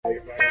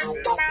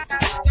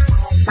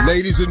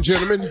Ladies and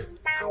gentlemen,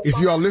 if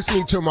you are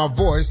listening to my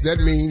voice, that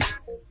means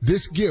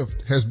this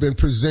gift has been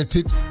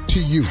presented to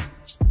you.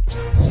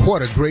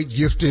 What a great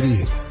gift it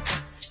is.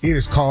 It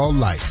is called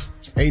life.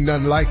 Ain't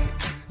nothing like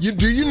it.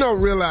 Do you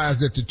realize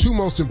that the two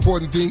most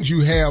important things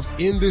you have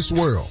in this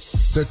world,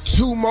 the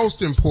two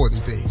most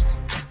important things,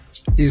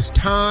 is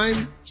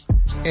time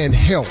and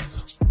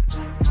health.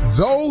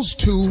 Those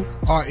two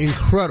are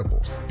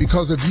incredible,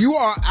 because if you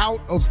are out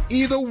of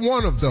either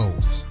one of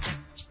those,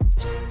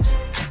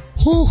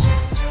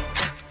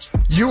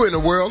 you're in a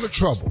world of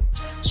trouble.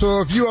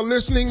 So if you are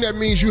listening, that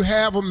means you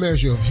have a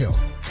measure of health.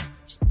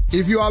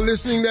 If you are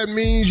listening, that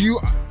means you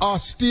are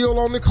still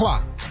on the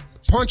clock.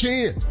 Punch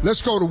in.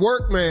 Let's go to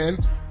work, man.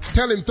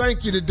 Tell him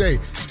thank you today.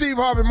 Steve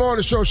Harvey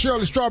Morning Show,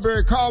 Shirley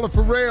Strawberry, Carla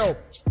Farrell,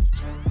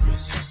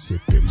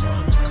 Mississippi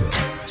Monica.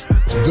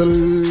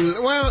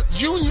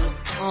 Junior,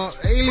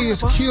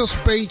 alias Kill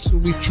Spates,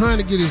 we're trying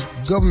to get his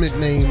government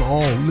name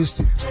all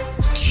listed.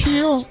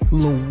 Kill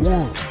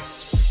Lawan.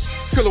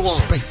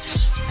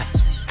 Spates.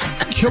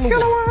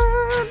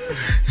 Killawan.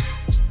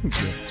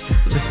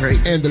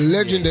 Great. And the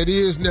legend that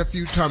is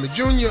nephew Tommy.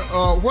 Junior,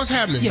 what's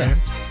happening,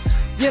 man?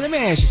 Yeah, let me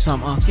ask you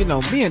something,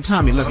 me and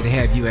Tommy lucky to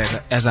have you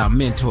as our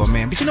mentor,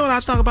 man. But you know what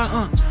I thought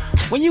about,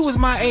 when you was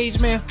my age,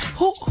 man,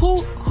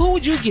 who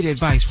would you get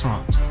advice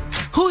from?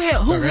 Who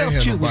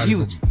helped you when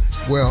you?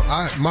 Well,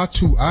 my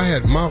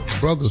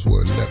brothers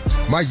were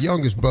 11. My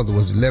youngest brother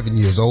was 11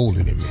 years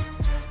older than me.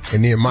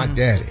 And then my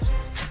daddy.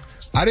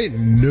 I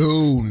didn't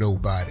know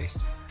nobody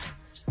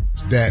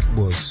that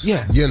was,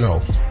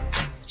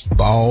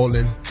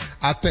 balling.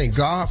 I thank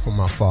God for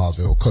my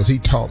father, because he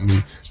taught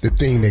me the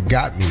thing that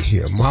got me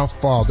here. My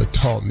father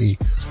taught me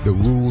the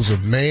rules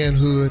of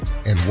manhood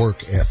and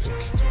work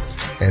ethic,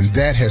 and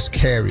that has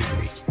carried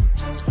me.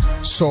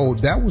 So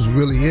that was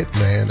really it,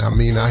 man. I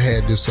mean, I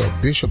had this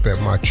bishop at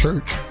my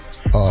church,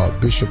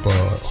 Bishop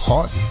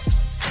Horton,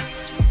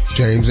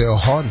 James L.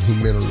 Horton, who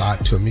meant a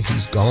lot to me.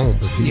 He's gone,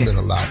 but he meant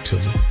a lot to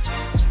me.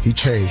 He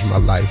changed my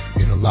life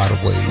in a lot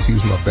of ways. He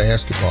was my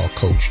basketball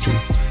coach, too.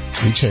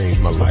 He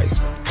changed my life.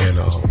 And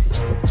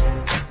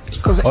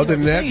other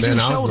than that, man,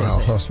 I was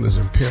around hustlers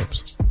and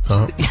pimps.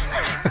 Huh?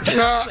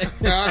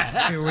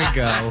 Here we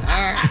go.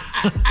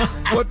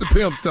 What the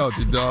pimps taught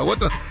you, dog? What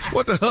the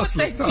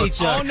hustlers taught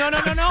you? Oh, no.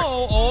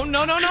 Oh,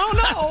 no. No,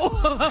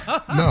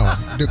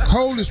 the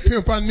coldest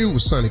pimp I knew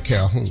was Sonny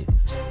Calhoun.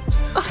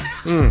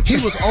 He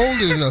was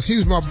older than us. He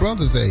was my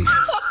brother's age.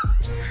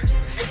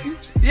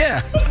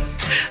 Yeah.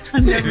 I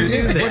never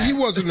knew that. But he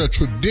wasn't a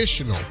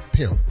traditional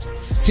pimp.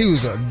 He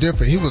was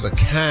he was a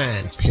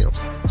kind pimp,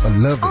 a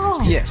loving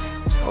pimp. Yeah.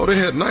 Oh, they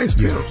had nice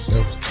pimps.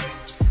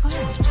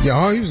 He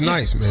was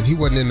nice, man. He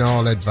wasn't into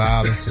all that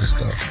violence and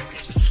stuff.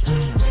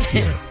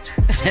 Yeah.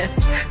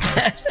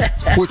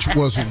 Which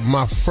was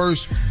my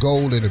first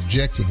goal and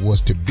objective,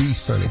 was to be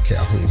Sonny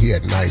Calhoun. He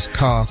had a nice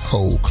car,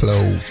 cold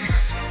clothes.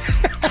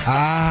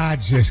 I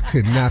just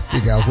could not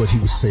figure out what he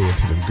was saying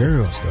to them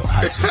girls, though.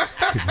 I just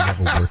could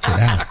never work it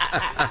out.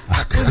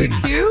 I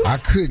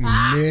couldn't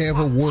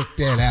never work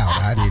that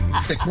out. I didn't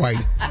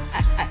quite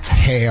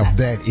have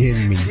that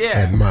in me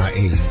at my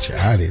age.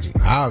 I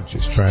was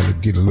just trying to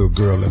get a little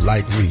girl to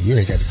like me. You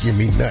ain't got to give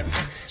me nothing.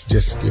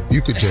 Just, if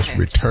you could just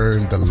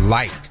return the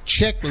like.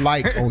 Check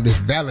like on this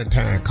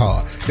Valentine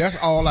card. That's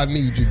all I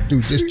need you to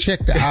do. Just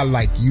check the I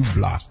like you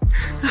block.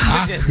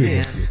 I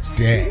couldn't get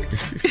that.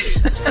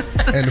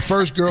 And the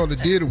first girl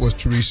that did it was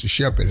Teresa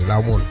Shepard, and I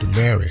wanted to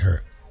marry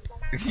her.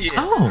 Yeah.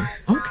 Oh,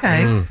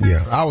 okay.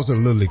 Yeah, I was a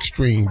little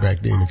extreme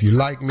back then. If you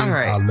like me,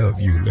 I love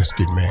you. Let's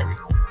get married.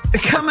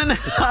 Coming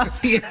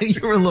up, you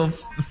were a little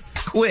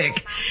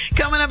quick.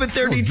 Coming up at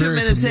 32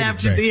 minutes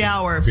after the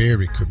hour.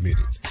 Very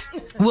committed.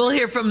 We'll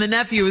hear from the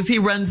nephew as he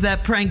runs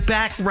that prank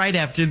back right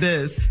after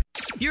this.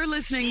 You're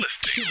listening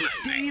to the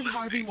Steve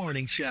Harvey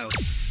Morning Show.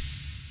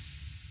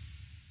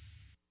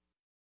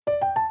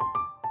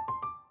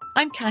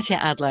 I'm Katya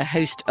Adler,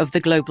 host of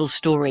The Global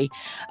Story.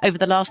 Over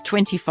the last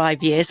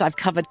 25 years, I've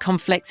covered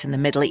conflicts in the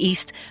Middle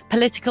East,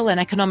 political and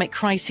economic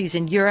crises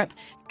in Europe,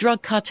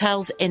 drug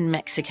cartels in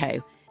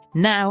Mexico.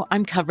 Now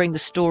I'm covering the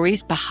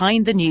stories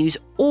behind the news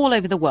all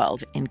over the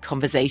world in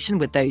conversation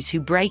with those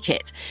who break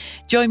it.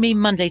 Join me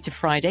Monday to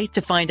Friday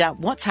to find out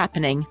what's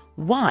happening,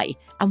 why,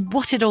 and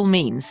what it all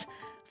means.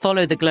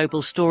 Follow The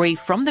Global Story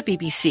from the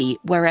BBC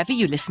wherever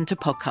you listen to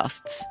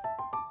podcasts.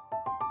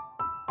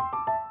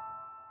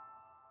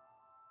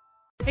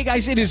 Hey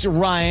guys, it is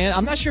Ryan.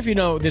 I'm not sure if you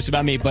know this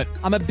about me, but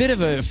I'm a bit of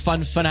a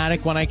fun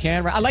fanatic when I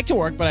can. I like to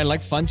work, but I like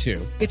fun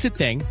too. It's a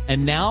thing.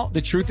 And now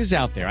the truth is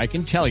out there. I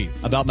can tell you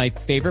about my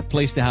favorite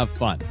place to have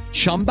fun.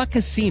 Chumba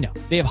Casino.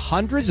 They have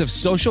hundreds of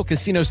social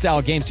casino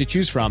style games to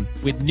choose from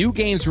with new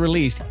games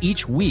released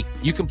each week.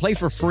 You can play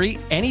for free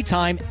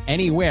anytime,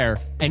 anywhere.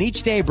 And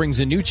each day brings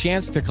a new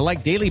chance to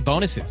collect daily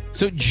bonuses.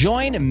 So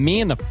join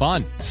me in the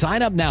fun.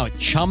 Sign up now at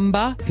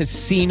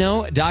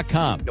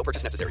ChumbaCasino.com. No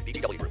purchase necessary.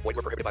 VGW Group. Void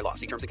where prohibited by law.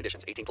 See terms and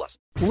conditions. 18+.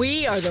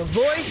 We are the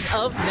voice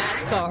of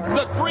NASCAR.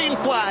 The green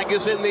flag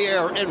is in the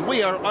air, and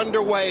we are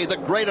underway. The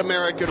great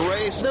American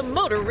race. The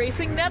Motor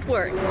Racing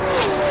Network.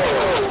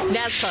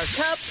 NASCAR NASCAR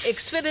Cup,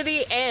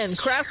 Xfinity, and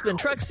Craftsman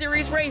Truck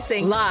Series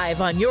racing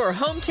live on your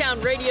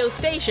hometown radio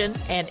station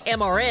and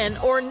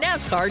MRN or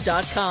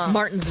NASCAR.com.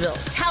 Martinsville,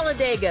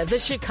 Talladega, the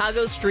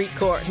Chicago Street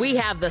Course. We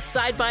have the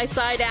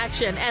side-by-side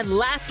action and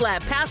last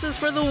lap passes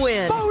for the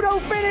win. Photo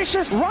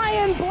finishes.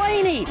 Ryan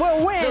Blaney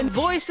will win. The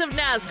voice of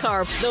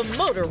NASCAR, the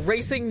Motor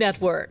Racing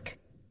Network.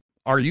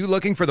 Are you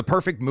looking for the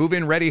perfect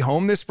move-in ready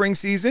home this spring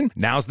season?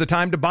 Now's the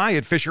time to buy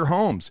at Fisher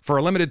Homes. For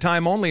a limited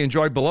time only,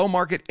 enjoy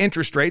below-market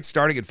interest rates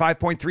starting at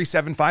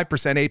 5.375%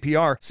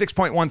 APR,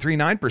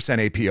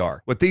 6.139% APR.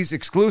 With these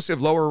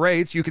exclusive lower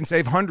rates, you can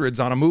save hundreds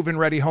on a move-in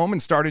ready home and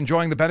start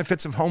enjoying the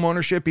benefits of home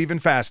ownership even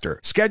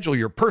faster. Schedule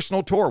your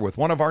personal tour with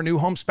one of our new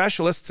home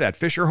specialists at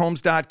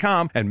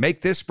FisherHomes.com and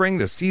make this spring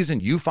the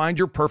season you find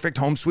your perfect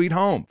home sweet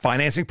home.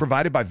 Financing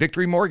provided by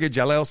Victory Mortgage,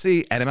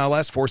 LLC,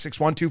 NMLS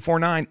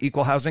 461249,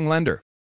 Equal Housing Lender.